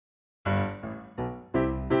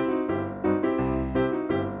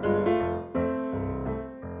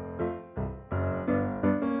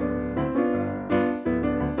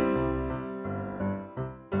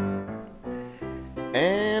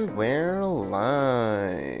And we're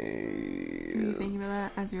live. Were you thinking about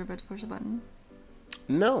that as you were about to push the button?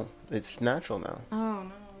 No, it's natural now. Oh,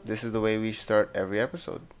 no. This is the way we start every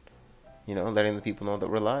episode. You know, letting the people know that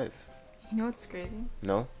we're live. You know what's crazy?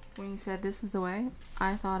 No? When you said this is the way,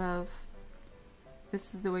 I thought of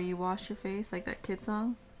this is the way you wash your face, like that kid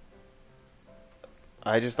song.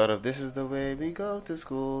 I just thought of this is the way we go to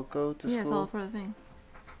school, Yeah, it's all for the thing.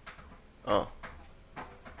 Oh.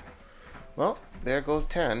 Well, there goes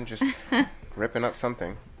Tan, just ripping up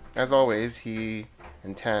something. As always, he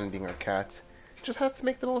and Tan, being our cat, just has to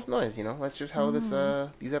make the most noise, you know? That's just how these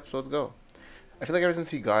episodes go. I feel like ever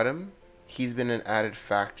since we got him, he's been an added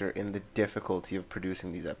factor in the difficulty of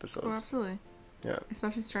producing these episodes. Oh, absolutely. Yeah.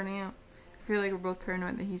 Especially starting out. I feel like we're both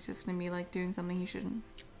paranoid that he's just going to be, like, doing something he shouldn't.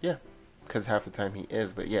 Yeah, because half the time he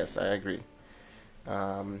is, but yes, I agree.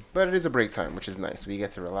 But it is a break time, which is nice. We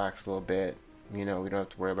get to relax a little bit. You know, we don't have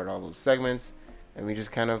to worry about all those segments, and we just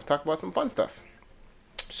kind of talk about some fun stuff.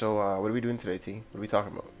 So, what are we doing today, T? What are we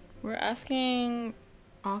talking about? We're asking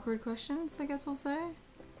awkward questions, I guess we'll say.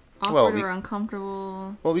 Well, Awkward or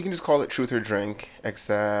uncomfortable. Well, we can just call it truth or drink,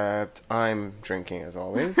 except I'm drinking as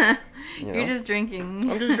always. You're just drinking.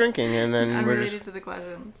 I'm just drinking, and then Unrelated we're just... to the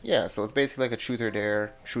questions. Yeah, so it's basically like a truth or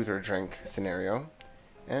dare, truth or drink scenario.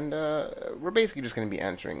 And we're basically just going to be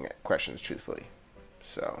answering questions truthfully.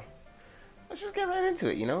 So, let's just get right into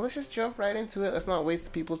it, you know? Let's just jump right into it. Let's not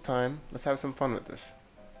waste people's time. Let's have some fun with this.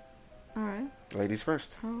 Alright. Ladies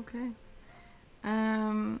first. Okay.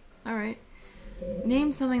 Alright.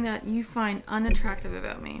 Name something that you find unattractive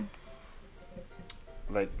about me.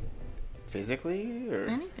 Like, physically or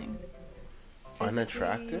Anything.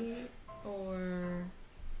 unattractive? Physically or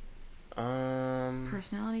Um.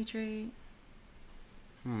 personality trait.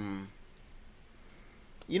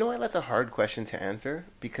 You know what? That's a hard question to answer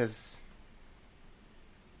because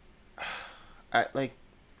I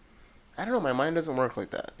don't know, my mind doesn't work like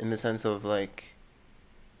that in the sense of like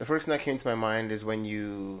the first thing that came to my mind is when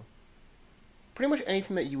you pretty much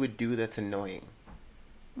anything that you would do that's annoying.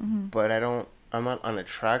 Mm-hmm. But I'm not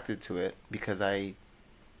unattracted to it because I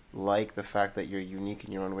like the fact that you're unique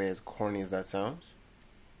in your own way, as corny as that sounds.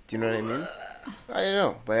 Do you know what I mean? I don't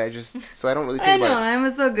know, but I don't really think I about know, it.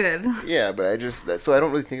 I'm so good. Yeah, but I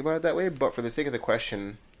don't really think about it that way. But for the sake of the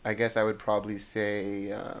question, I guess I would probably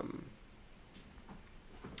say, I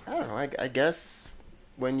don't know. I guess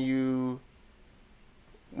when you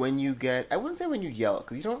get, I wouldn't say when you yell,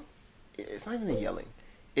 because you don't. It's not even the yelling.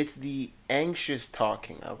 It's the anxious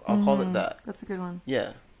talking. I'll call it that. That's a good one.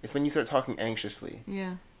 Yeah, it's when you start talking anxiously,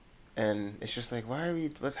 Yeah. and it's just like,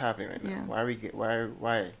 what's happening right now? Yeah.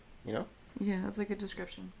 Why? You know? Yeah, that's a good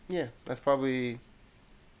description. Yeah, that's probably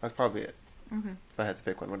it. Okay. If I had to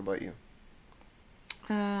pick one, what about you?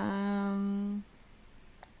 And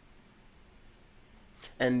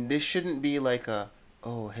this shouldn't be like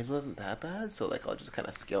his wasn't that bad, so like I'll just kind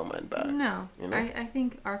of scale mine back. No, you know? I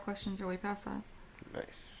think our questions are way past that.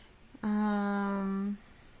 Nice.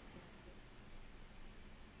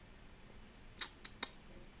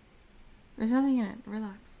 There's nothing in it.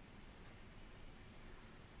 Relax.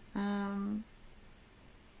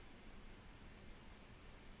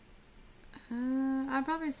 I'd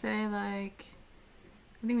probably say like,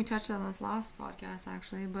 I think we touched on this last podcast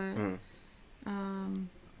actually, but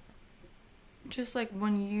just like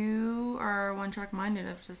when you are one-track minded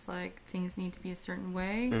of just like things need to be a certain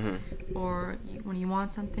way, or when you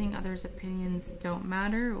want something, others' opinions don't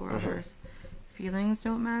matter, or others' feelings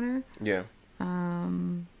don't matter. Yeah.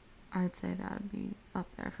 I'd say that would be up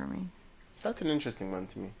there for me. That's an interesting one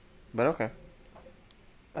to me, but okay.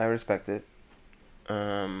 I respect it.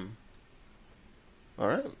 All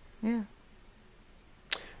right. Yeah.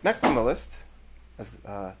 Next on the list, as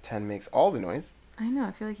Tan makes all the noise. I know.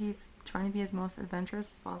 I feel like he's trying to be as most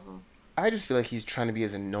adventurous as possible. I just feel like he's trying to be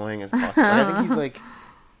as annoying as possible. And I think he's like,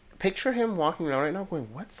 picture him walking around right now going,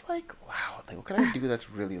 what's like loud? Like, what can I do that's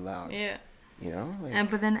really loud? Yeah. You know? Like,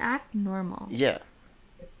 But then act normal. yeah.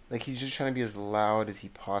 Like, he's just trying to be as loud as he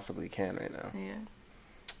possibly can right now. Yeah.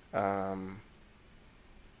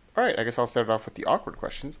 All right, I guess I'll start it off with the awkward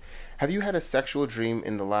questions. Have you had a sexual dream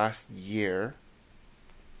in the last year?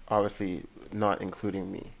 Obviously, not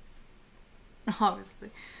including me.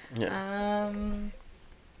 Obviously. Yeah.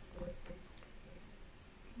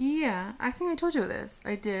 Yeah, I think I told you this.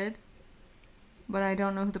 I did, but I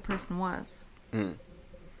don't know who the person was.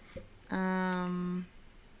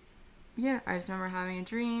 Yeah, I just remember having a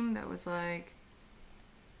dream that was like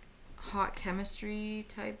hot chemistry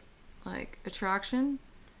type, like attraction.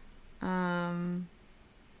 What?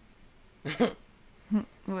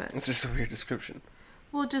 It's just a weird description.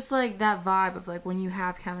 Well, just like that vibe of like when you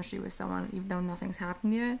have chemistry with someone, even though nothing's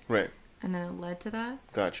happened yet, Right. and then it led to that.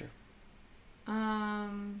 Gotcha.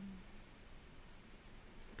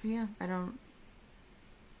 But yeah, I don't.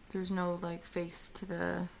 There's no like face to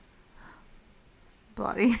the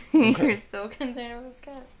body. Okay. You're so concerned with this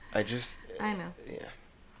cat. I know. Yeah.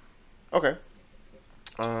 Okay.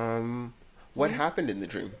 What Yeah. happened in the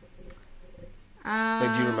dream?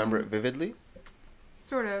 Like, do you remember it vividly?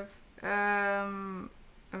 Sort of. I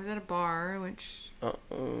was at a bar, which. I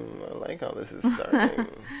like how this is starting.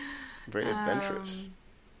 Very adventurous.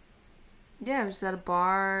 Yeah, I was just at a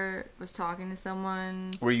bar, was talking to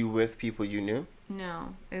someone. Were you with people you knew?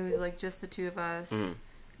 No, it was like just the two of us. Mhm.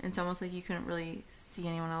 And it's almost like you couldn't really see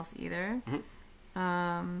anyone else either.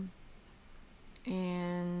 Mhm.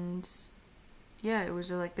 And yeah, it was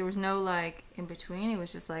just like there was no like in between. It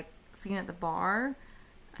was just like seen at the bar,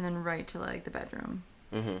 and then right to like the bedroom.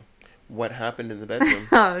 Mm-hmm. What happened in the bedroom?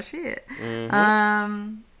 Oh shit.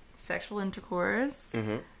 Mm-hmm. Sexual intercourse.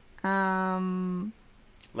 Mm-hmm.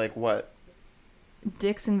 Like what?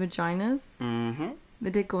 Dicks and vaginas. Mm-hmm.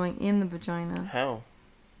 The dick going in the vagina. How?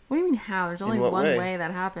 What do you mean how? There's only what one way? way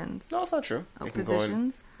that happens. No, it's not true. Oh, It can go in-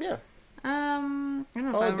 positions. Yeah. I don't know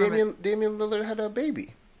if I Oh, remember. Damian Lillard had a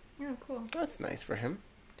baby. Yeah, cool. That's nice for him.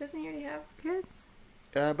 Doesn't he already have kids?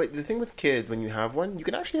 But the thing with kids, when you have one, you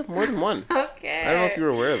can actually have more than one. Okay. I don't know if you were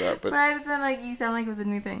aware of that, But but I just meant like you sound like it was a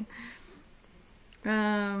new thing. Yeah,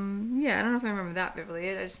 I don't know if I remember that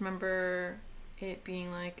vividly. I just remember it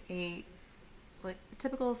being like a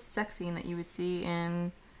typical sex scene that you would see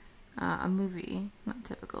in a movie. Not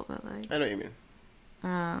typical, but like I know what you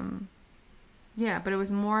mean. yeah, but it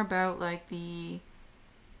was more about like the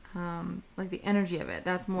energy of it.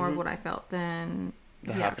 That's more of Mhm. what I felt than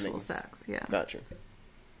The the actual happenings. sex. Yeah. Gotcha.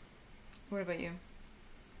 What about you?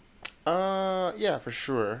 Yeah, for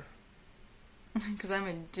sure. Because I'm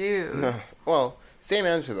a dude. No. Well, same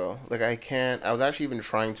answer though. Like I was actually even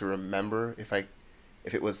trying to remember if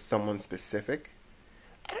it was someone specific.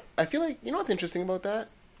 I feel like, you know what's interesting about that?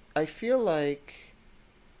 I feel like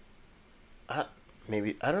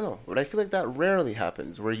maybe I don't know, but I feel like that rarely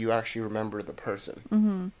happens where you actually remember the person.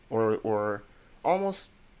 Mm-hmm. Or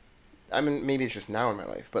almost, I mean, maybe it's just now in my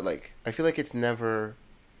life, but like I feel like it's never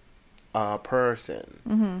a person.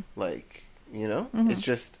 Mm-hmm. Like, you know? Mhm. It's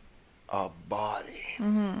just a body.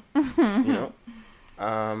 Mm-hmm. You know?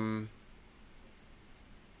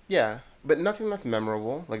 Yeah, but nothing that's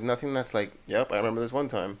memorable. Like nothing that's like, yep, I remember this one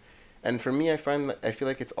time. And for me, I feel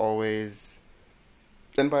like it's always,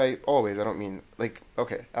 and by always I don't mean like,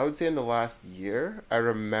 okay, I would say in the last year I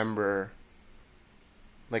remember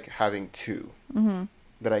like having two Mm-hmm.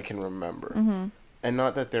 that I can remember. Mm-hmm. And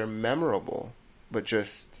not that they're memorable, but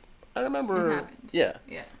just I remember. It happened. Yeah.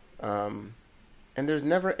 Yeah. And there's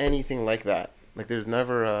never anything like that. Like there's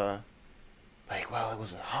never a like, well, it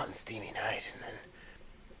was a hot and steamy night, and then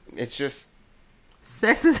it's just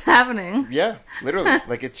Sex is happening. yeah, literally.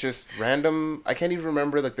 Like it's just random. I can't even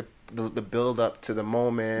remember like the build up to the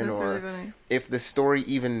moment, That's or really funny. if the story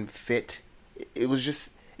even fit. It was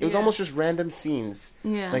just. It was Yeah. almost just random scenes.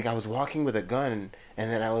 Yeah. Like I was walking with a gun,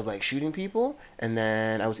 and then I was like shooting people, and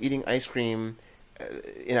then I was eating ice cream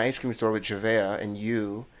in an ice cream store with Javea and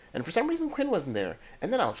you, and for some reason Quinn wasn't there,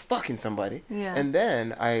 and then I was fucking somebody, Yeah. and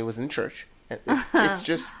then I was in church. And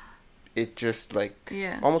it just like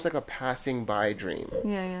Yeah. almost like a passing by dream.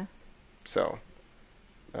 Yeah, yeah. So,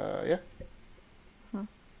 yeah.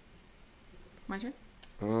 My turn?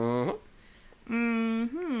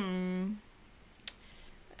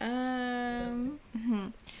 Mm-hmm.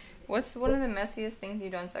 What's one of the messiest things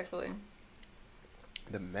you've done sexually?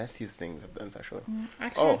 The messiest things I've done sexually.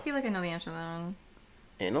 Actually, Oh. I feel like I know the answer to that one.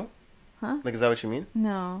 Anal? Huh? Like, is that what you mean?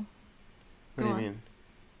 No. What Go do you on. mean?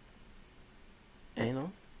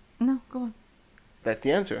 Anal? No, go on. That's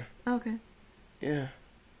the answer. Okay. Yeah.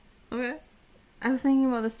 Okay. I was thinking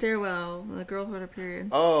about the stairwell, the girl who had her period.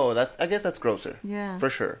 Oh, I guess that's grosser. Yeah. For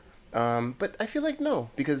sure. But I feel like no,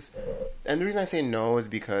 because, and the reason I say no is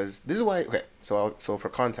because this is why. Okay, so for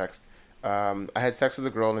context, I had sex with a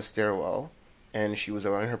girl in a stairwell, and she was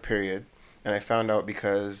on her period, and I found out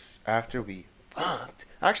because after we fucked,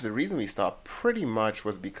 actually the reason we stopped pretty much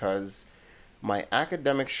was because my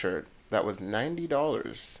academic shirt that was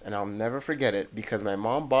 $90, and I'll never forget it because my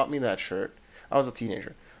mom bought me that shirt. I was a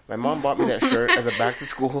teenager. My mom bought me that shirt as a back to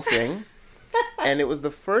school thing, and it was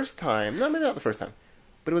the first time. No, maybe not the first time.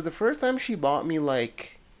 But it was the first time she bought me,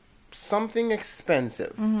 like, something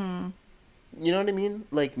expensive. Mm-hmm. You know what I mean?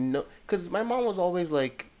 Like, no... Because my mom was always,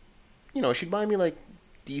 like... You know, she'd buy me, like,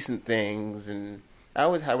 decent things, and I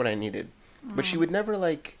always had what I needed. But she would never,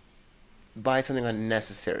 like, buy something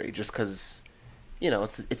unnecessary just because you know,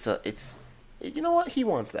 you know what, he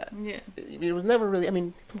wants that. Yeah. It was never really, I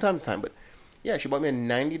mean, from time to time, but yeah, she bought me a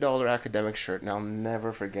 $90 academic shirt, and I'll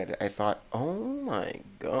never forget it. I thought, oh my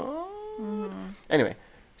god. Anyway,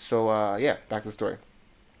 so yeah, back to the story.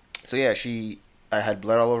 So yeah, I had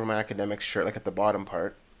blood all over my academic shirt, like at the bottom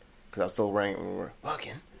part, because I was still wearing it when we were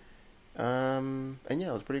walking. And yeah,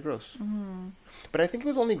 it was pretty gross. But I think it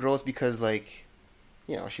was only gross because, like,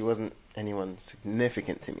 you know, she wasn't anyone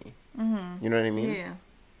significant to me. You know what I mean? Yeah.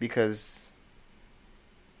 Because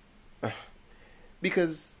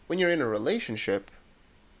when you're in a relationship,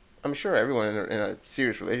 I'm sure everyone in a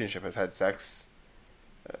serious relationship has had sex.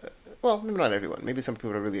 Well, maybe not everyone. Maybe some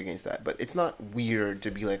people are really against that. But it's not weird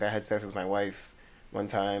to be like, I had sex with my wife one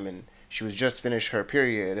time and she was just finished her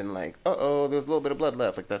period and like, uh-oh, there was a little bit of blood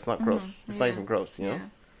left. Like, that's not gross. It's not even gross, you know?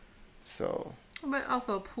 So. But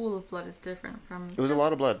also a pool of blood is different from... It was a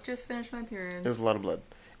lot of blood. Just finished my period. It was a lot of blood.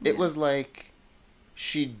 It was like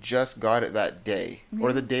she just got it that day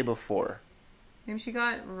or the day before. Maybe she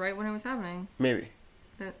got it right when it was happening. Maybe.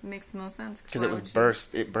 That makes the most sense. Because it was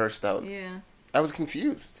burst. It burst out. Yeah. I was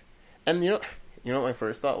confused. And you know what my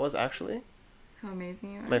first thought was, actually? How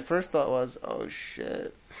amazing you are. My first thought was, oh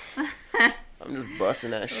shit. I'm just busting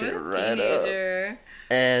that shit right up.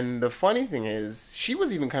 And the funny thing is, she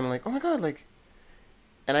was even kind of like, oh my god, like...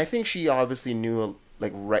 And I think she obviously knew,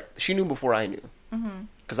 like, she knew before I knew.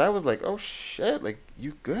 Because I was like, oh shit, like,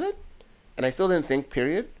 you good? And I still didn't think,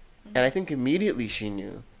 period. And I think immediately she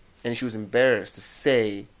knew. And she was embarrassed to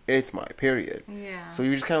say, it's my period. Yeah. So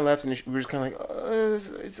we just kind of left and we were just kind of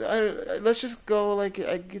like, let's just go, like,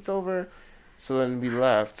 it's over. So then we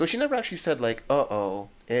left. So she never actually said, like, uh-oh,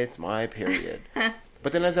 it's my period.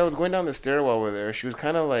 But then as I was going down the stairwell with her, she was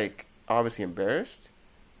kind of, like, obviously embarrassed.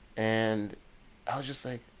 And I was just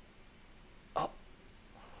like,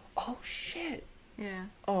 oh shit. Yeah.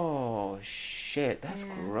 Oh shit, that's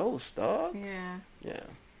gross, dog. Yeah. Yeah.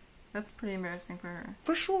 That's pretty embarrassing for her.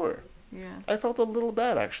 For sure. Yeah. I felt a little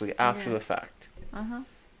bad actually after the fact.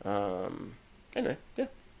 Anyway, yeah.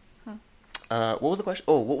 What was the question?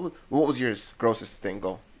 Oh, what was yours? Grossest thing?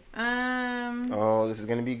 Go. Oh, this is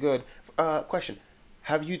gonna be good. Question: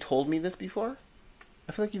 have you told me this before?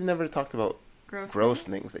 I feel like you've never talked about gross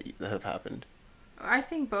things that have happened. I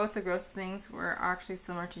think both the gross things were actually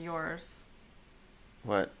similar to yours.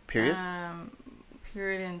 What? Period?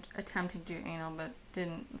 Period and attempting to do anal, but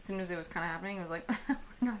didn't. As soon as it was kind of happening, it was like, we're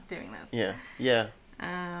not doing this. Yeah. Yeah.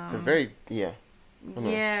 It's a very... Yeah.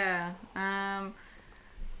 Yeah.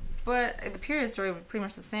 But the period story was pretty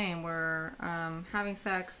much the same. We're having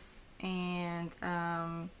sex and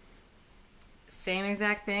same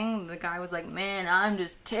exact thing. The guy was like, man, I'm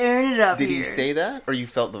just tearing it up Did here. he say that? Or you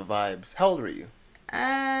felt the vibes? How old were you?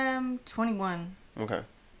 21. Okay.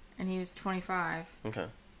 And he was 25. Okay.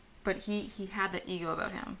 But he had the ego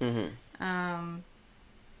about him.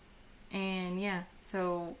 And yeah,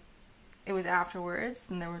 so it was afterwards,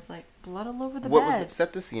 and there was like blood all over the bed. What was it?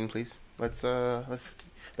 Set the scene, please. Let's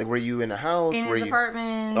like, were you in a house? In his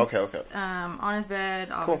apartment. Okay. On his bed,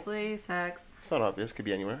 obviously, cool. Sex. It's not obvious. Could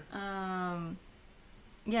be anywhere.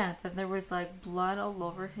 Yeah, that there was like blood all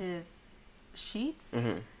over his sheets.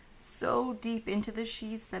 So deep into the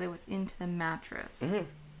sheets that it was into the mattress.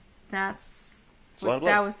 That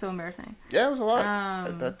was so embarrassing. Yeah, it was a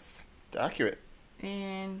lot. That's accurate.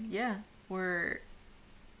 And yeah, where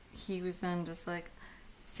he was then just like,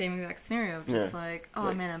 same exact scenario, just like, oh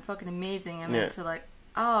like, man, I'm fucking amazing, and then to like,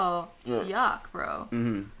 oh, yuck, bro.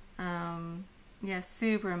 Yeah,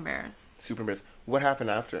 super embarrassed. Super embarrassed. What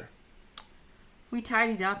happened after? We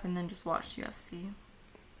tidied up and then just watched UFC.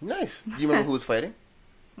 Nice. Do you remember who was fighting?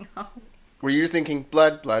 No. Were you just thinking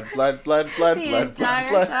blood, blood, blood, blood, blood, the blood, entire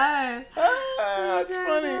blood, time. That's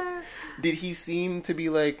funny. Did he seem to be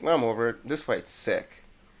like, I'm over it, this fight's sick?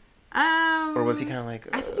 Or was he kind of like...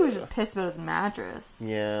 I think he was just pissed about his mattress.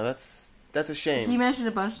 Yeah, that's a shame. He mentioned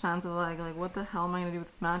a bunch of times of like, what the hell am I going to do with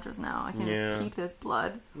this mattress now? I can't just keep this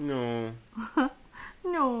blood. No.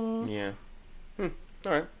 No. Yeah.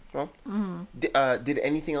 Alright, well. Did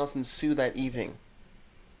anything else ensue that evening?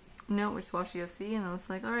 No, we just watched UFC and I was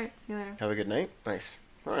like, alright, see you later. Have a good night? Nice.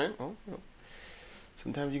 Alright, well,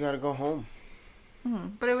 sometimes you gotta go home.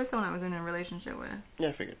 But it was someone I was in a relationship with. Yeah,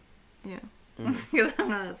 I figured. Yeah. Because I'm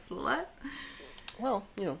not a slut. Well,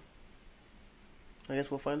 I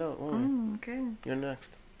guess we'll find out, won't we? Okay. You're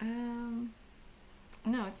next. No,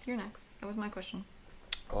 it's your next. That was my question.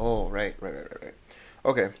 Oh, right.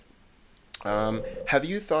 Okay. Have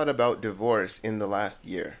you thought about divorce in the last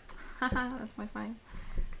year? That's my fine.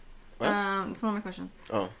 What? It's one of my questions.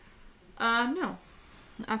 Oh. No.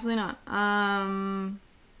 Absolutely not.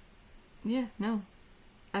 Yeah, no.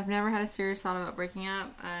 I've never had a serious thought about breaking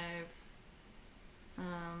up.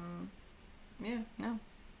 Yeah, no.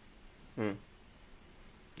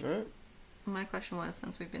 Alright. My question was,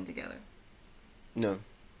 since we've been together. No.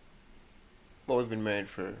 Well, we've been married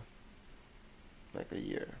for like a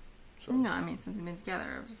year. So. No, I mean, since we've been together,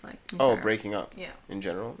 I was just like... breaking up. Yeah. In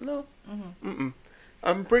general? No. Mm-hmm.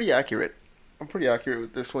 I'm pretty accurate.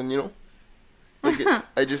 with this one, you know? Like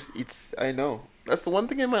I know. That's the one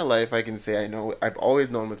thing in my life I can say I know. I've always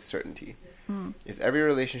known with certainty. Is every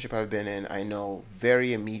relationship I've been in, I know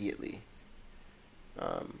very immediately.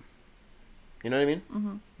 You know what I mean?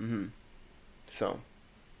 Mm-hmm. So,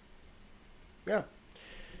 yeah.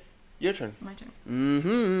 Your turn. My turn.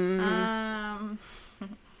 Mm-hmm.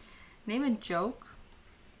 Name a joke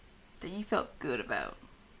that you felt good about.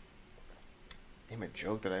 Name a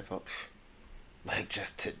joke that I felt like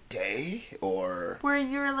just today, or where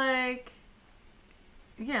you were like,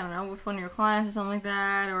 yeah, I don't know, with one of your clients or something like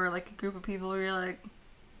that, or like a group of people where you're like,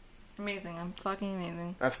 amazing, I'm fucking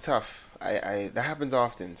amazing. That's tough. I that happens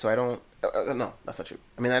often, so I don't. No, that's not true.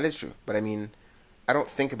 I mean, that is true, but I mean, I don't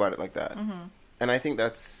think about it like that, and I think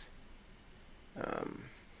that's.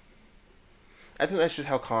 I think that's just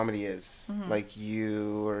how comedy is. Like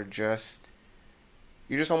you're just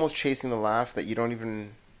almost chasing the laugh that you don't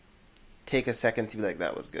even take a second to be like,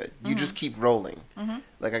 that was good. You just keep rolling.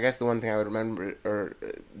 Like, I guess the one thing I would remember, or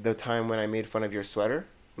the time when I made fun of your sweater,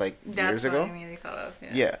 like years ago. That's what I immediately thought of.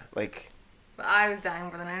 Yeah, like. But I was dying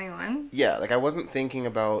more than anyone. Yeah, like I wasn't thinking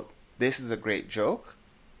about this is a great joke.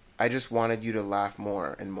 I just wanted you to laugh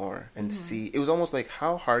more and more and see. It was almost like,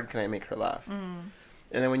 how hard can I make her laugh? And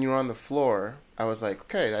then when you were on the floor, I was like,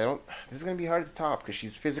 okay, this is going to be hard to top because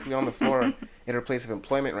she's physically on the floor in her place of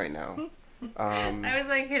employment right now. I was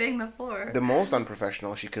like hitting the floor. The most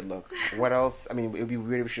unprofessional she could look. What else? I mean, it would be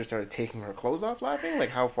weird if she just started taking her clothes off laughing. Like,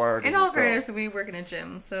 how far does in this all go? fairness, we work in a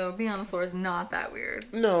gym, so being on the floor is not that weird.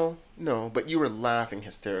 No, but you were laughing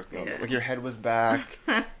hysterically. Yeah. Like, your head was back.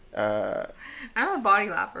 I'm a body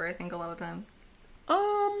laugher, I think, a lot of times.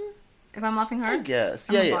 If I'm laughing hard, I guess.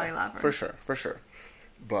 I'm a body laugher. For sure.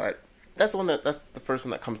 But that's the first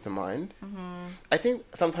one that comes to mind. I think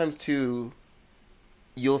sometimes too,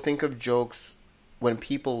 you'll think of jokes when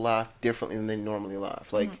people laugh differently than they normally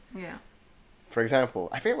laugh. Like, for example,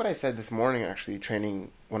 I forget what I said this morning actually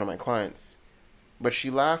training one of my clients, but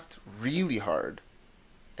she laughed really hard,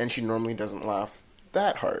 and she normally doesn't laugh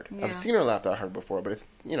that hard. Yeah. I've seen her laugh that hard before, but it's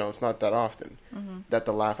not that often that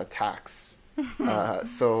the laugh attacks.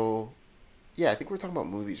 So, yeah, I think we're talking about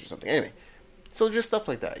movies or something. Anyway. So just stuff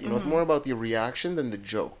like that, it's more about the reaction than the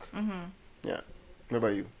joke. Yeah. What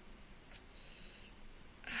about you?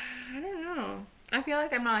 I don't know. I feel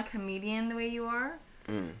like I'm not a comedian the way you are.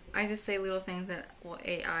 I just say little things that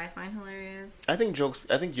I find hilarious. I think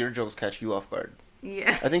your jokes catch you off guard.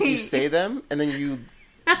 Yeah. I think you say them and then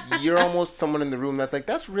you're almost someone in the room that's like,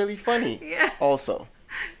 that's really funny. Yeah. Also.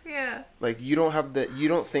 Yeah. Like you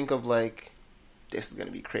don't think of like, this is gonna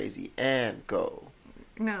be crazy and go.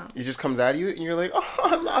 No. It just comes out of you and you're like, oh,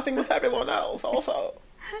 I'm laughing with everyone else also.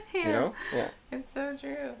 Yeah. Yeah. It's so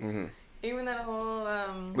true. Even that whole...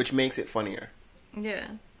 Which makes it funnier. Yeah.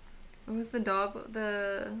 What was the dog?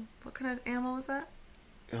 What kind of animal was that?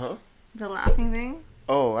 Uh-huh. The laughing thing?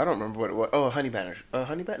 Oh, I don't remember what it was. Oh, honey badger.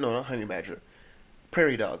 Honey badger? No, not honey badger.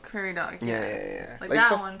 Prairie dog. Prairie dog, yeah. Like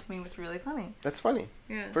that one to me was really funny. That's funny.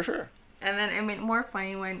 Yeah. For sure. And then it made it more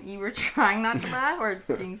funny when you were trying not to laugh or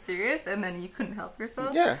being serious, and then you couldn't help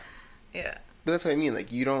yourself. Yeah. Yeah. But that's what I mean.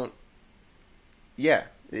 Like, you don't... Yeah.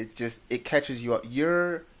 It catches you up.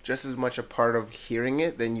 You're just as much a part of hearing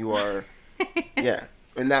it than you are... Yeah.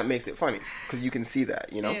 And that makes it funny. Because you can see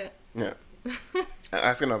that, Yeah.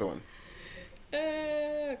 Ask another one.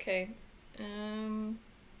 Okay.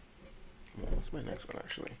 What's my next one,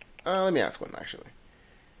 actually? Let me ask one, actually.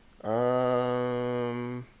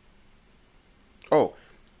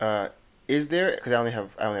 Is there... Because I only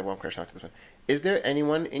have one question after this one. Is there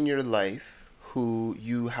anyone in your life who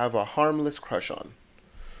you have a harmless crush on?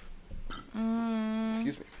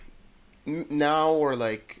 Excuse me. Now or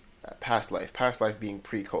like past life? Past life being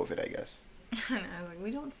pre-COVID, I guess. I know. Like,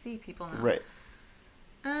 we don't see people now. Right.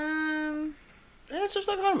 It's just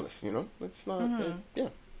like harmless, It's not... yeah.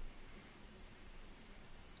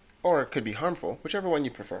 Or it could be harmful, whichever one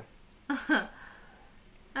you prefer.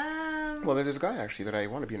 Well, there's this guy, actually, that I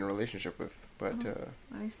want to be in a relationship with, but... That'd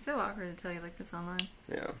be so awkward to tell you like this online.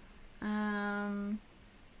 Yeah.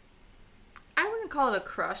 I wouldn't call it a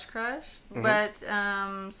crush, but,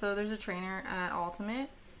 so there's a trainer at Ultimate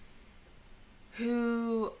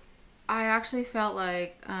who I actually felt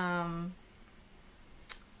like,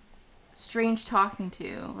 strange talking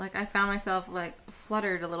to. Like, I found myself, like,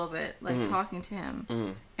 fluttered a little bit, like, Mm-hmm. talking to him.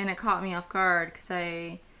 Mm-hmm. And it caught me off guard because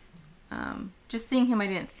just seeing him, I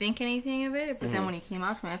didn't think anything of it. But then when he came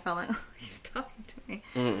out to me, I felt like, oh, he's talking to me.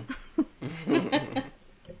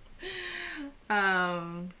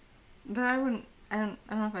 But I don't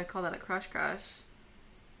know if I'd call that a crush.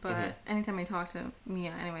 But anytime he talked to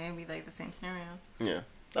Mia, anyway, it'd be like the same scenario. Yeah,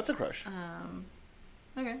 that's a crush.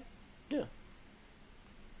 Okay. Yeah.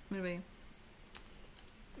 What about you?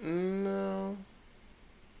 No.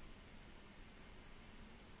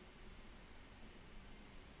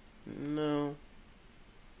 No.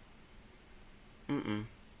 Mm-mm.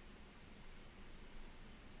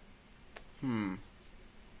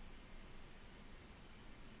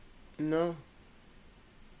 No.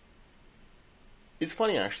 It's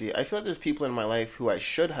funny, actually. I feel like there's people in my life who I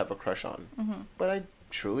should have a crush on, but I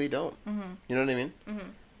truly don't. You know what I mean?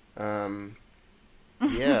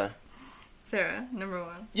 Yeah. Sarah, number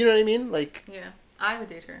one. You know what I mean? Like, Yeah, I would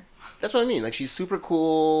date her. that's what I mean. Like, she's super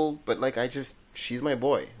cool, but, like, she's my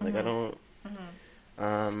boy. Like, I don't,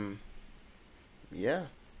 yeah.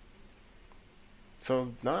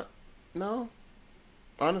 So, no,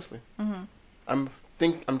 honestly. I'm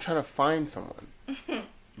trying to find someone,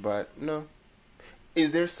 but no.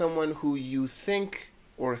 Is there someone who you think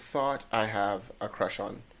or thought I have a crush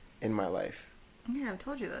on in my life? Yeah, I've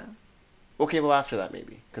told you that. Okay, well, after that,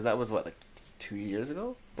 maybe. Because that was, what, like 2 years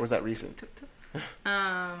ago? Or was that recent?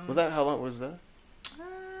 Was that, how long was that?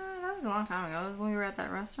 That was a long time ago. When we were at that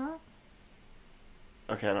restaurant.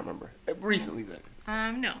 Okay, I don't remember. Recently, then.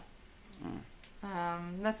 No.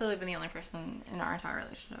 That's literally been the only person in our entire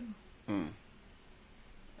relationship.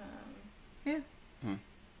 Yeah. Can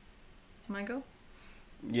I go?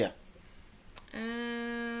 Yeah. I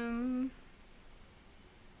know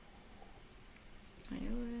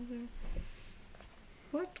that answer.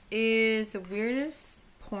 What is the weirdest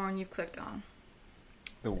porn you've clicked on?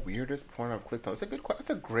 The weirdest porn I've clicked on. That's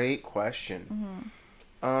a great question.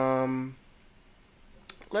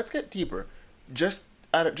 Let's get deeper. Just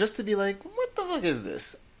to be like, what the fuck is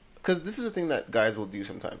this? Because this is a thing that guys will do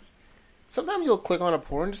sometimes. Sometimes you'll click on a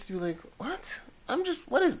porn just to be like, what?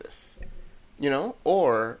 What is this? You know?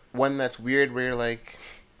 Or one that's weird where you're like,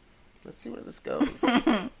 let's see where this goes. You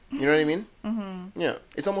know what I mean? Yeah.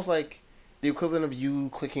 It's almost like the equivalent of you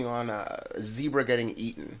clicking on a zebra getting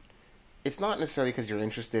eaten. It's not necessarily because you're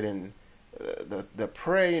interested in the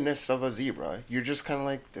preyness of a zebra. You're just kind of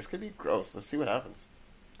like, this could be gross. Let's see what happens.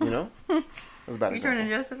 You know? That's a bad You example. trying to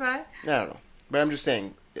justify? I don't know. But I'm just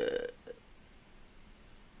saying,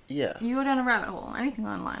 yeah. You go down a rabbit hole. Anything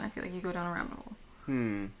online, I feel like you go down a rabbit hole.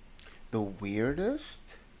 The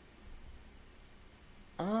weirdest?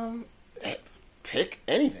 Pick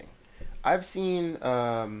anything. I've seen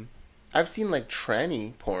like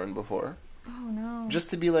tranny porn before. Oh no. Just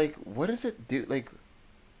to be like, what does it do? Like,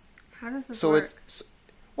 how does this work?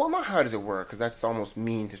 Well, not how does it work, because that's almost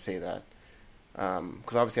mean to say that.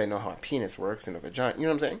 Because obviously I know how a penis works and a vagina, you know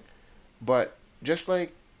what I'm saying? But just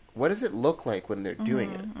like, what does it look like when they're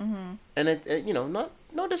doing it? And it, you know,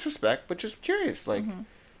 no disrespect, but just curious, like,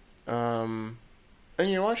 and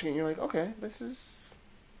you're watching it and you're like, okay,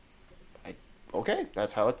 okay,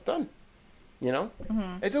 that's how it's done. You know?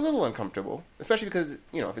 It's a little uncomfortable, especially because,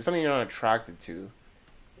 you know, if it's something you're not attracted to,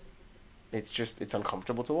 it's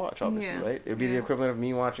uncomfortable to watch, obviously, right? It'd be the equivalent of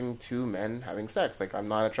me watching two men having sex. Like, I'm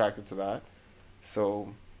not attracted to that.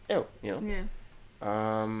 So, ew, you know? Yeah.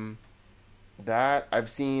 That, I've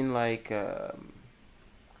seen, like,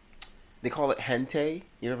 they call it hentai.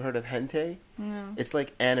 You ever heard of hentai? No. It's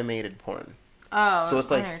like animated porn. Oh, so it's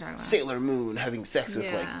I know like what you're talking about. Sailor Moon having sex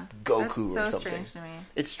with, like, Goku That's or so something. strange to me.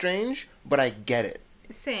 It's strange, but I get it.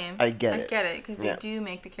 Same. I get it. I get it, because they do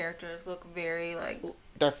make the characters look very, like...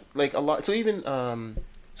 That's, like, a lot. So even, so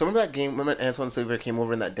remember that game, remember Antoine Silver came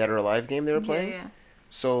over in that Dead or Alive game they were playing? Yeah.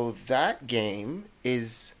 So that game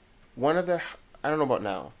is one of the, I don't know about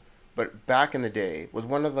now, but back in the day, was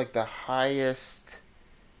one of, like, the highest,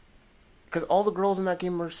 because all the girls in that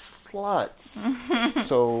game were sluts.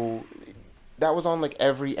 So that was on, like,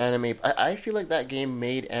 every anime. I feel like that game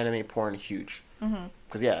made anime porn huge.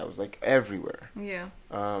 Because, yeah, it was, like, everywhere. Yeah.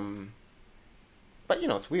 But, you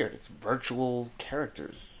know, it's weird. It's virtual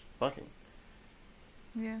characters. Fucking.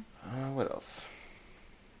 Yeah. What else?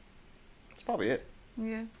 That's probably it.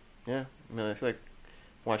 Yeah. Yeah. I mean, I feel like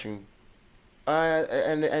watching...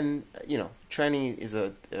 and you know, tranny is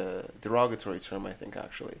a derogatory term, I think,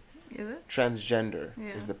 actually. Is it? Transgender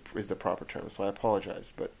is the proper term, so I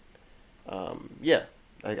apologize. But, yeah.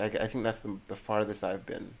 I think that's the farthest I've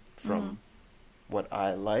been from what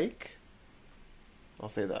I like. I'll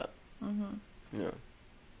say that. Yeah.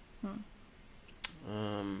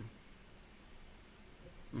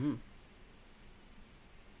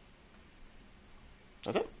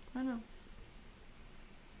 That's it? I don't know.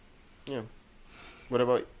 Yeah. What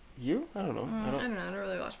about you? I don't know. I don't know. I don't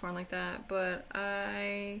really watch porn like that, but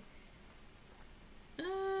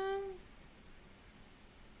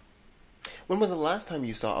When was the last time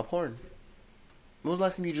you saw a porn? When was the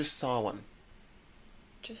last time you just saw one?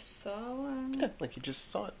 just saw one. Yeah, like you just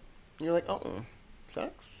saw it. And you're like, oh,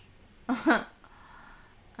 sex?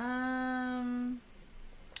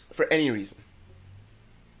 For any reason.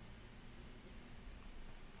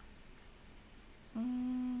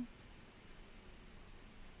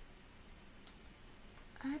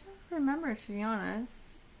 I don't remember, to be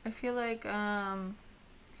honest. I feel like I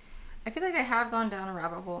have gone down a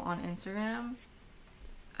rabbit hole on Instagram.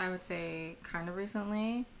 I would say kind of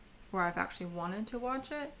recently, where I've actually wanted to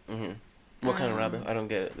watch it. Mm-hmm. What kind of rabbit? I don't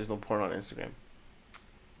get it. There's no porn on Instagram.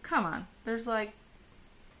 Come on, there's like,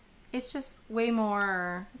 it's just way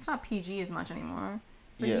more. It's not PG as much anymore.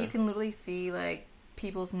 Like, yeah. You can literally see like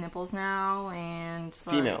people's nipples now and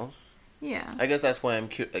like, females. Yeah. I guess that's why I'm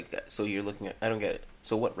curious. Like, so you're looking at. I don't get it.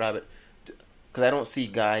 So what rabbit? Because I don't see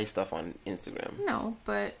guy stuff on Instagram. No,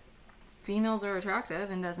 but females are attractive,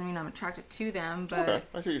 and doesn't mean I'm attracted to them. But okay,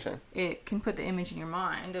 I see what you're saying. It can put the image in your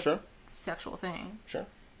mind of sure. sexual things. Sure.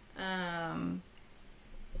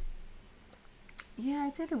 Yeah,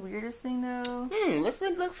 I'd say the weirdest thing though. Let's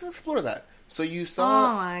explore that. So you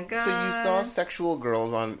saw. Oh my god. So you saw sexual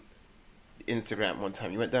girls on Instagram one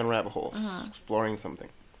time. You went down rabbit holes exploring something,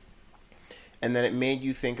 and then it made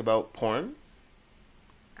you think about porn.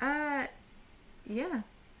 Yeah.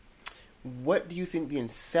 What do you think the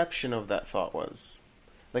inception of that thought was?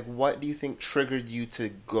 Like, what do you think triggered you to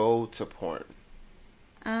go to porn?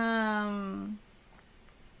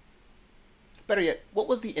 Better yet, what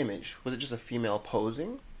was the image? Was it just a female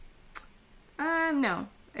posing? No.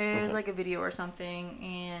 It was like a video or something,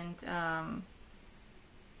 and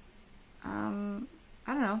I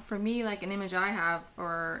don't know. For me, like an image I have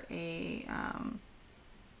or a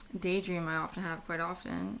daydream I often have quite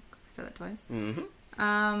often. I said that twice.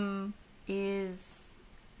 Mm-hmm. Is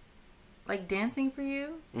like dancing for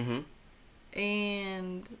you. Mm-hmm.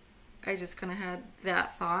 And I just kind of had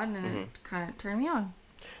that thought, and it kind of turned me on.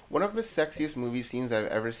 One of the sexiest movie scenes I've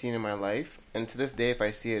ever seen in my life, and to this day, if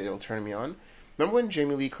I see it, it'll turn me on. Remember when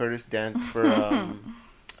Jamie Lee Curtis danced for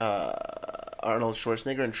Arnold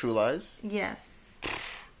Schwarzenegger in True Lies? Yes.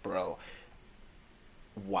 Bro.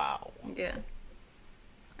 Wow. Yeah.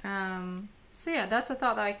 So yeah, that's a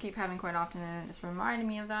thought that I keep having quite often, and it just reminded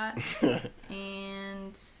me of that.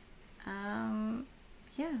 And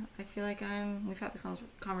yeah, I feel like we've had this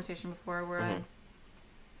conversation before where I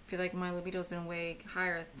feel like my libido's been way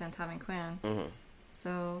higher since having Quinn.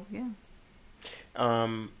 So yeah.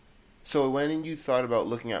 So when you thought about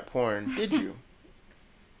looking at porn, did you?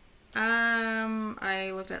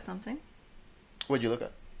 I looked at something. What'd you look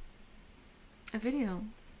at? A video.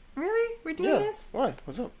 Really? We're doing this? Why?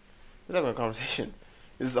 What's up? We're having a conversation.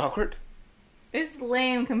 Is this awkward? It's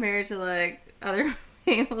lame compared to like other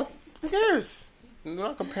people's. Who cares? I'm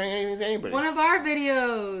not comparing anything to anybody. One of our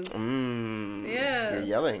videos. Yeah. You're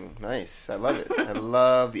yelling. Nice. I love it. I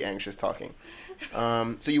love the anxious talking.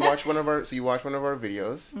 So you watched one of our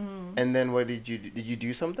videos, and then what did you do? Did you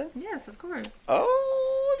do something? Yes, of course.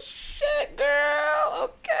 Oh shit,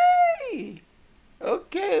 girl.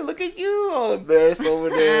 Okay, look at you all embarrassed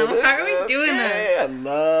over there. How are we doing this? I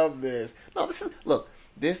love this. No,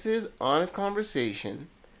 this is honest conversation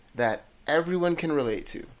that everyone can relate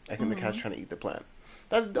to. I think the cat's trying to eat the plant.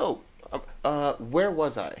 That's dope. Where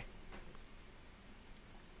was I?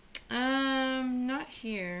 Not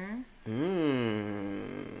here.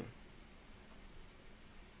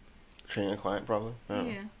 Training a client, probably.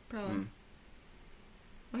 Yeah, probably.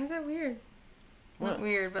 Why is that weird? What? Not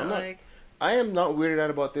weird, but like. I am not weirded out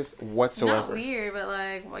about this whatsoever. Not weird, but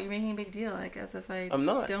like, well, you're making a big deal, like as if I'm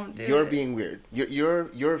not. Don't do You're it. being weird.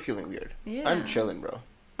 You're feeling weird. Yeah. I'm chilling, bro.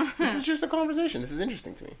 This is just a conversation. This is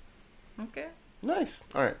interesting to me. Okay. Nice.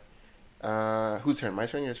 All right. Whose turn? My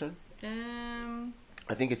turn? Your turn?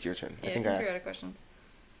 I think it's your turn. Yeah, I think you're asked. out of questions.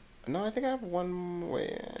 No, I think I have one more.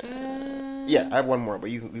 Yeah, I have one more, but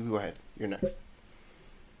you go ahead. You're next.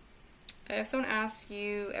 If someone asked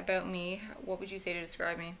you about me, what would you say to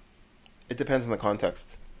describe me? It depends on the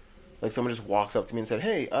context. Like someone just walks up to me and said,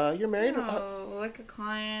 "Hey, you're married?" No, like a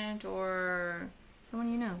client or someone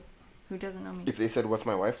you know who doesn't know me. If they said, "What's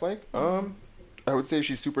my wife like?" I would say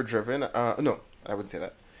she's super driven. No, I wouldn't say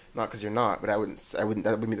that. Not because you're not, but I wouldn't.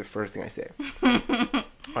 That would be the first thing I say.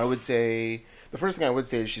 I would say the first thing I would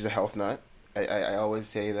say is she's a health nut. I always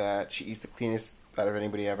say that she eats the cleanest out of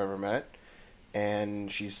anybody I've ever met,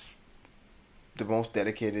 and she's the most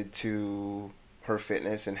dedicated to her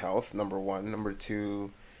fitness and health. Number one. Number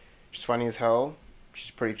two, she's funny as hell.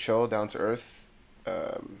 She's pretty chill, down to earth,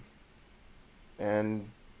 and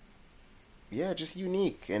yeah, just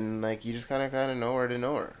unique. And like you just kind of know her to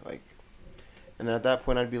know her. Like, and at that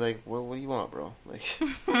point, I'd be like, what do you want, bro? Like, you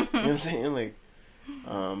know what I'm saying? Like,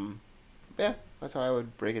 yeah, that's how I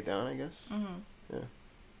would break it down, I guess. Yeah,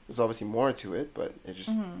 there's obviously more to it, but it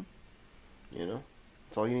just, you know,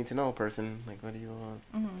 it's all you need to know, person. Like, what do you want?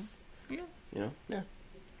 Yeah. You know, yeah.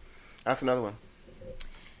 Ask another one.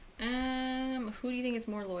 Who do you think is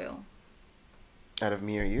more loyal? Out of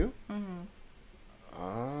me or you?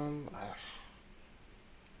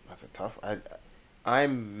 That's a tough.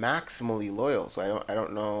 I'm maximally loyal, so I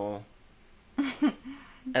don't know.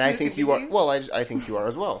 And I think you are. Well, I think you are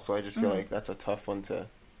as well. So I just feel like that's a tough one to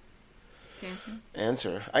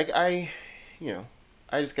answer. I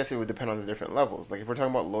just guess it would depend on the different levels. Like if we're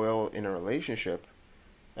talking about loyal in a relationship,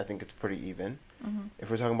 I think it's pretty even. If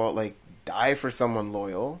we're talking about like die for someone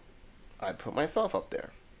loyal, I'd put myself up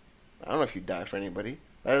there. I don't know if you die for anybody.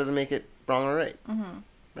 That doesn't make it wrong or right.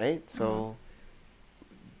 Right? So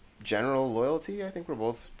general loyalty, I think we're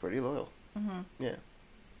both pretty loyal. Yeah.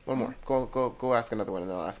 One more. Go ask another one,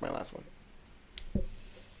 and then I'll ask my last one.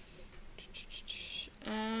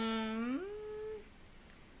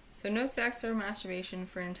 So no sex or masturbation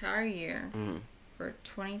for an entire year for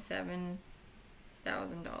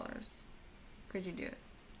 $27,000. Could you do it?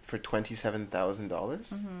 For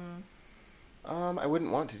 $27,000? I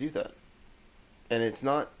wouldn't want to do that. And it's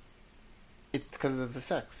because of the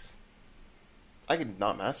sex. I could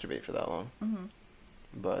not masturbate for that long.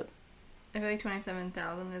 But I feel like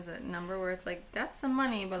 27,000 is a number where it's like that's some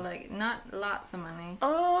money, but like not lots of money.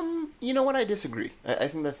 You know what? I disagree. I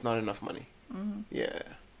think that's not enough money. Yeah,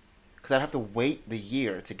 because I'd have to wait the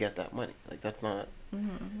year to get that money. Like that's not.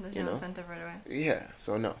 There's no incentive right away. Yeah,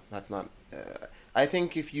 so no, that's not. I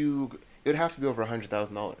think it would have to be over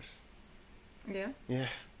 $100,000. Yeah. Yeah.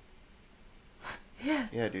 Yeah.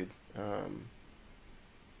 Yeah, dude.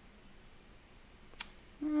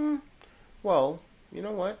 Well, you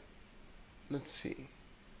know what? Let's see.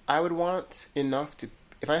 I would want enough to...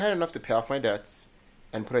 If I had enough to pay off my debts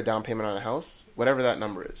and put a down payment on a house, whatever that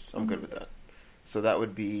number is, I'm good with that. So that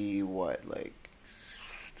would be, what, like...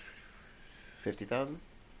 50,000?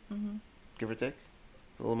 Give or take?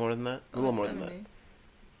 A little more than that? A little more 70. than that.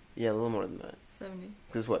 Yeah, a little more than that. 70.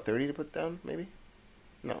 Because what, 30 to put down, maybe?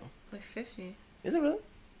 No. Like 50. Is it really?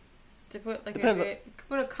 To put like Depends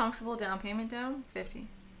put a comfortable down payment down, 50.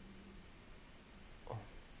 Oh,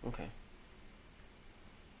 okay.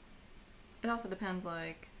 It also depends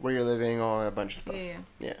like Where you're living, all that bunch of stuff.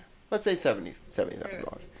 Yeah. Let's say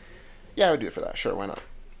 $70,000. Yeah, I would do it for that. Sure, why not?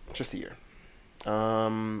 Just a year.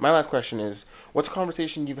 My last question is, what's a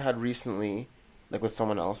conversation you've had recently, like with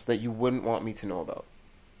someone else, that you wouldn't want me to know about?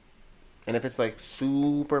 And if it's like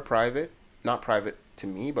super private, not private to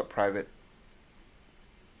me, but private,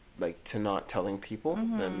 like to not telling people,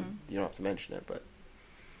 then you don't have to mention it. But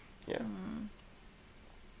yeah.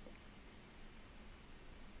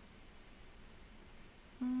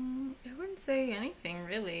 I wouldn't say anything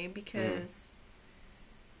really because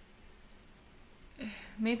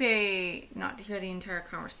maybe not to hear the entire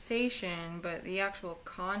conversation, but the actual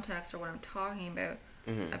context or what I'm talking about,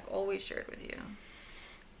 I've always shared with you.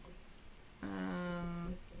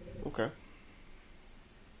 Okay.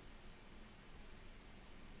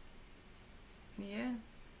 Yeah.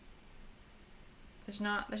 There's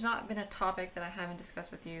not been a topic that I haven't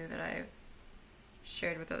discussed with you that I've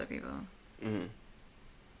shared with other people.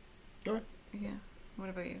 Okay. Yeah. What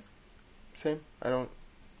about you? Same. I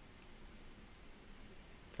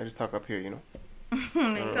just talk up here, you know?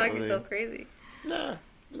 You talk yourself crazy. Nah.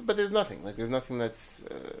 But there's nothing. Like, there's nothing that's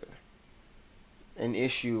an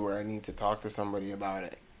issue where I need to talk to somebody about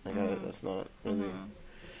it. Like, that's not really... I'm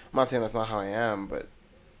not saying that's not how I am, but...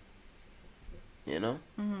 You know?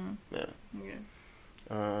 Yeah.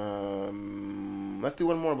 Let's do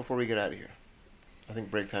one more before we get out of here. I think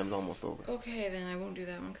break time's almost over. Okay, then I won't do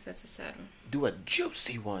that one because that's a sad one. Do a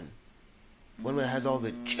juicy one. One that has all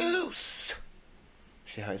the juice.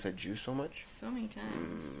 See how I said juice so much? So many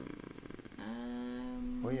times.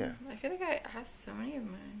 Oh, yeah. I feel like I have so many of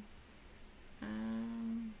mine.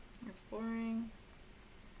 It's boring.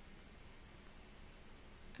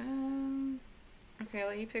 Okay, I'll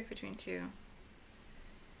let you pick between two.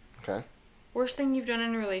 Okay. Worst thing you've done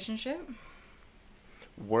in a relationship?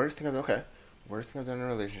 Worst thing I've done in a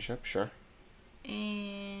relationship, sure.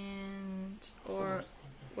 Or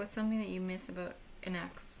what's something that you miss about an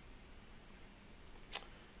ex?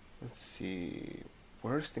 Let's see.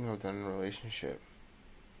 Worst thing I've done in a relationship.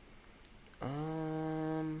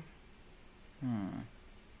 Hmm.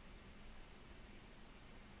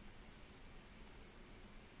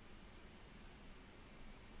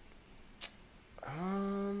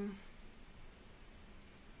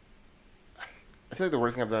 I feel like the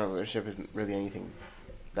worst thing I've done in a relationship isn't really anything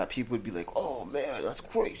that people would be like, "Oh man, that's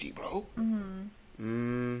crazy, bro."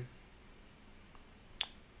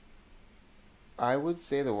 I would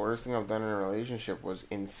say the worst thing I've done in a relationship was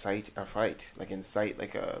incite a fight, like incite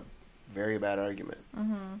like a very bad argument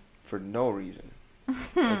for no reason,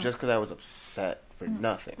 like just because I was upset for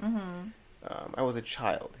nothing. I was a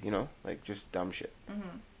child, you know, like just dumb shit.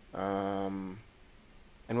 And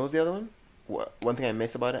what was the other one? One thing I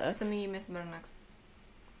miss about an ex? Something you miss about an ex.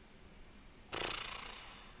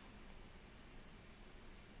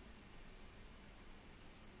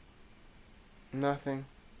 Nothing.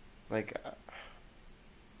 Like,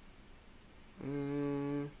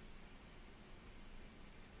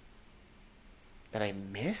 that I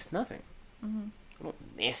miss? Nothing. I don't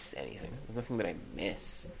miss anything. There's nothing that I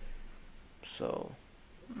miss. So,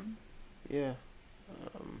 yeah.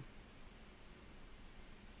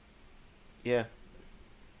 Yeah.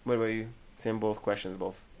 What about you? Same both questions,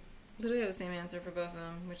 both. Literally the same answer for both of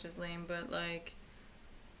them, which is lame, but like,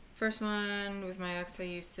 first one with my ex, I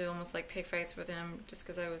used to almost like pick fights with him just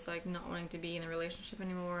because I was like not wanting to be in a relationship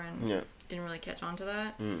anymore and didn't really catch on to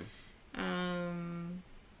that.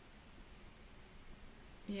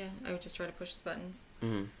 Yeah, I would just try to push his buttons.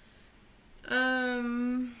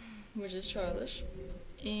 Which is childish.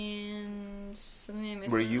 And something I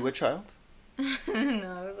miss. Were you a child?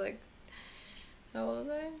 No, I was like, how old was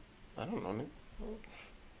I? I don't know.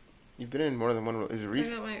 You've been in more than one. Is it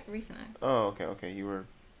recent? Talking about my recent ex. Oh, okay. You were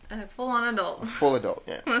a full-on adult. Full adult,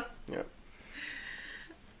 yeah. Yeah.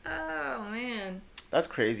 Oh man. That's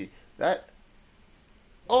crazy.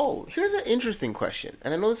 Oh, here's an interesting question,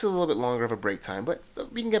 and I know this is a little bit longer of a break time, but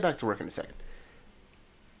we can get back to work in a second.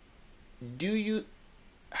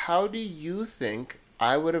 How do you think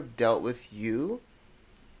I would have dealt with you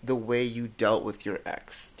the way you dealt with your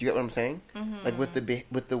ex? Do you get what I'm saying? Like with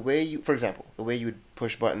the way you, for example, the way you would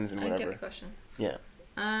push buttons and whatever. I get the question. Yeah.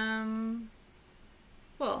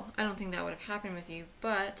 Well, I don't think that would have happened with you,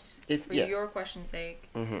 but for your question's sake,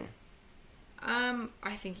 I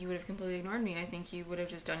think you would have completely ignored me. I think you would have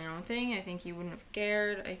just done your own thing. I think you wouldn't have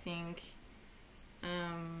cared. I think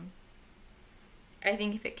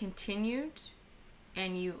if it continued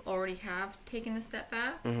and you already have taken a step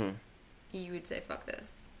back, you would say, fuck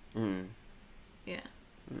this. Yeah.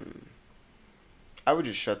 I would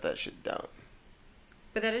just shut that shit down.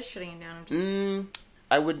 But that is shutting it down. I'm just...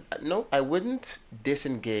 I wouldn't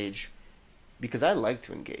disengage because I like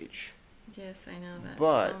to engage. Yes, I know that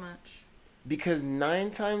but so much. Because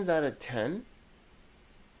 9 times out of 10,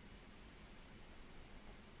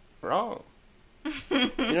 wrong. You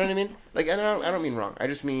know what I mean? Like, I don't mean wrong. I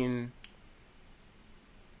just mean,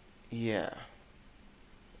 yeah.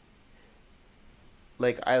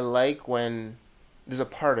 Like, I like when there's a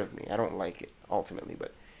part of me. I don't like it ultimately,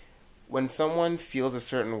 but when someone feels a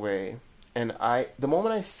certain way, and the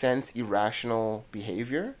moment I sense irrational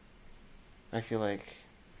behavior, I feel like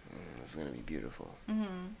this is gonna be beautiful.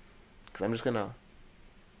 Because I'm just gonna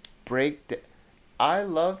I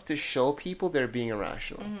love to show people they're being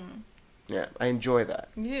irrational. Yeah, I enjoy that.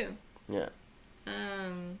 You do. Yeah.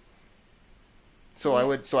 So I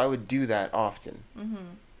would do that often.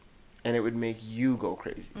 And it would make you go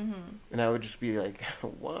crazy. And I would just be like,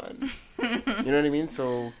 what? You know what I mean?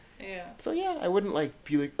 So yeah, I wouldn't like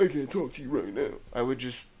be like, I can't talk to you right now.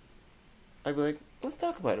 I'd be like, let's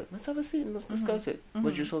talk about it. Let's have a seat and let's discuss it.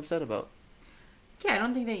 What you're so upset about. Yeah, I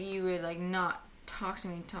don't think that you would like not talk to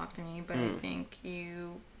me, but I think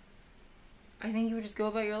you would just go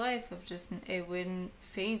about your life of just, it wouldn't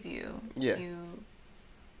phase you. Yeah.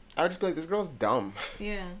 I would just be like, this girl's dumb.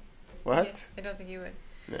 Yeah. What? Yeah, I don't think you would.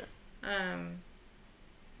 Yeah.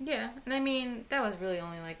 Yeah, and I mean, that was really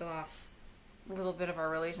only like the last little bit of our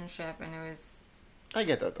relationship, and it was... I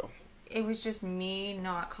get that, though. It was just me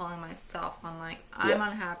not calling myself on, like, I'm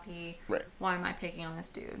unhappy. Right. Why am I picking on this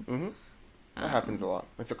dude? That happens a lot.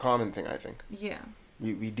 It's a common thing, I think. Yeah.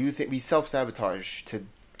 We self-sabotage to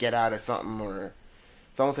get out of something, or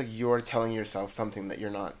it's almost like you're telling yourself something that you're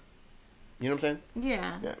not. You know what I'm saying?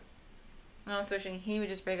 Yeah. Yeah. And I was wishing he would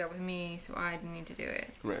just break up with me so I didn't need to do it.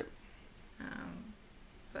 Right.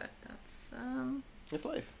 But that's, It's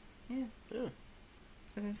life. Yeah. Yeah.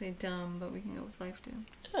 I was going to say dumb, but we can go with life, too.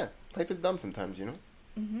 Yeah. Life is dumb sometimes, you know?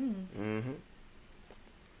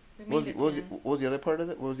 What was the other part of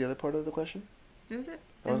it? What was the other part of the question? That was it.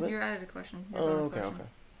 That was your added question. Your okay, question. okay.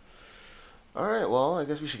 All right, well, I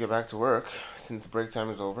guess we should get back to work since the break time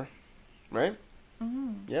is over, right?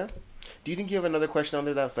 Yeah. Do you think you have another question on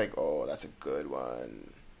there that's like, oh, that's a good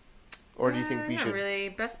one? Or do you think we not should... really.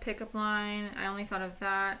 Best pickup line. I only thought of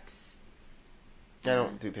that. I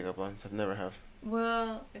don't do pickup lines. I've never have.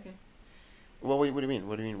 Well, okay. Well, wait, what do you mean?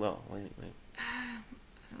 What do you mean, well? Wait. I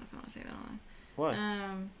don't know if I want to say that on. Why?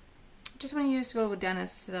 Just when you used to go with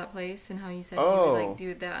Dennis to that place and how you said you Oh. would like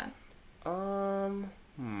do that.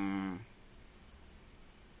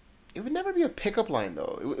 It would never be a pickup line,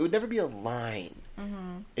 though. It would never be a line.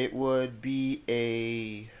 It would be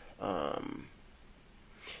a,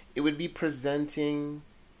 it would be presenting,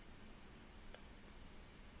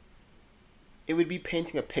 it would be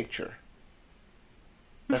painting a picture.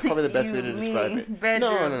 That's probably the best way to describe it.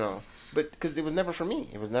 Bedroom. No. But because it was never for me.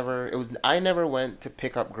 I never went to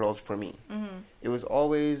pick up girls for me. It was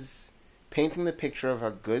always painting the picture of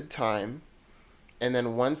a good time. And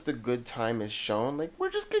then once the good time is shown, like,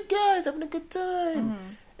 we're just good guys having a good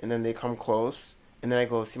time. And then they come close. And then I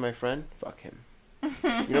go, see my friend? Fuck him. You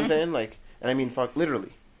know what I'm saying? Like, and I mean, fuck,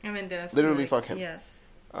 literally. And then Dennis Literally would fuck him. Yes.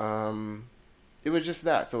 It was just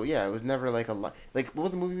that. So, yeah, it was never like a lot. Like, what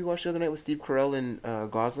was the movie we watched the other night with Steve Carell and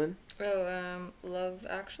Gosling? Oh, Love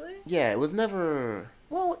Actually? Yeah, it was never...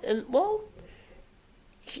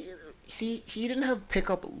 he didn't have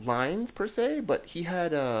pickup lines, per se, but he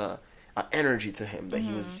had a energy to him that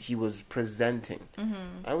he was presenting.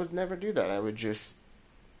 I would never do that. It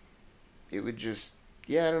would just...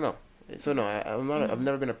 Yeah, I don't know. So, no, I'm not... I've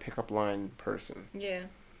never been a pickup line person. Yeah.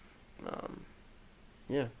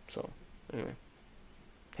 Yeah, so, anyway.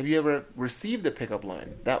 Have you ever received a pickup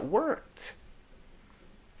line that worked?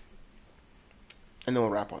 And then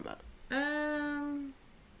we'll wrap on that.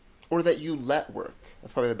 Or that you let work.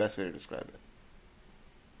 That's probably the best way to describe it.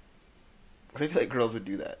 Because I feel like girls would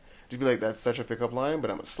do that. Just be like, that's such a pickup line, but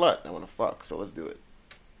I'm a slut. I want to fuck, so let's do it.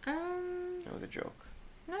 That was a joke.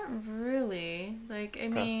 Not really. Like, I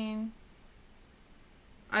mean...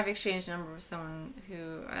 I've exchanged a number with someone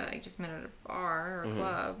who I just met at a bar or a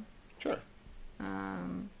club. Sure.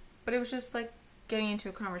 But it was just like getting into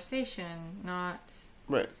a conversation, not...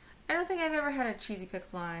 Right. I don't think I've ever had a cheesy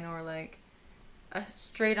pickup line or like a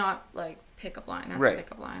straight up like pickup line. That's a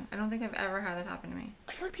pickup line. I don't think I've ever had that happen to me.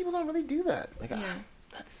 I feel like people don't really do that. Like,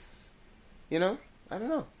 that's... You know? I don't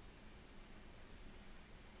know.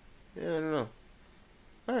 Yeah, I don't know.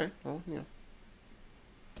 Alright, well, you know.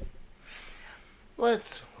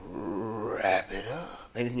 Let's wrap it up.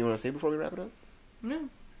 Anything you want to say before we wrap it up? No.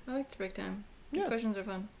 I like this break time. These questions are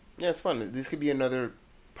fun. Yeah, it's fun. This could be another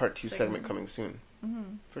part 2 segment coming soon.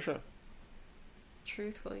 For sure.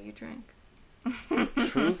 Truth while you drink.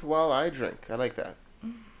 Truth while I drink. I like that.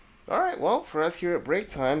 Alright, well, for us here at break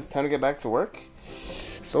time, it's time to get back to work.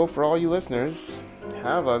 So for all you listeners,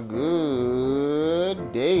 have a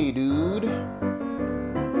good day, dude.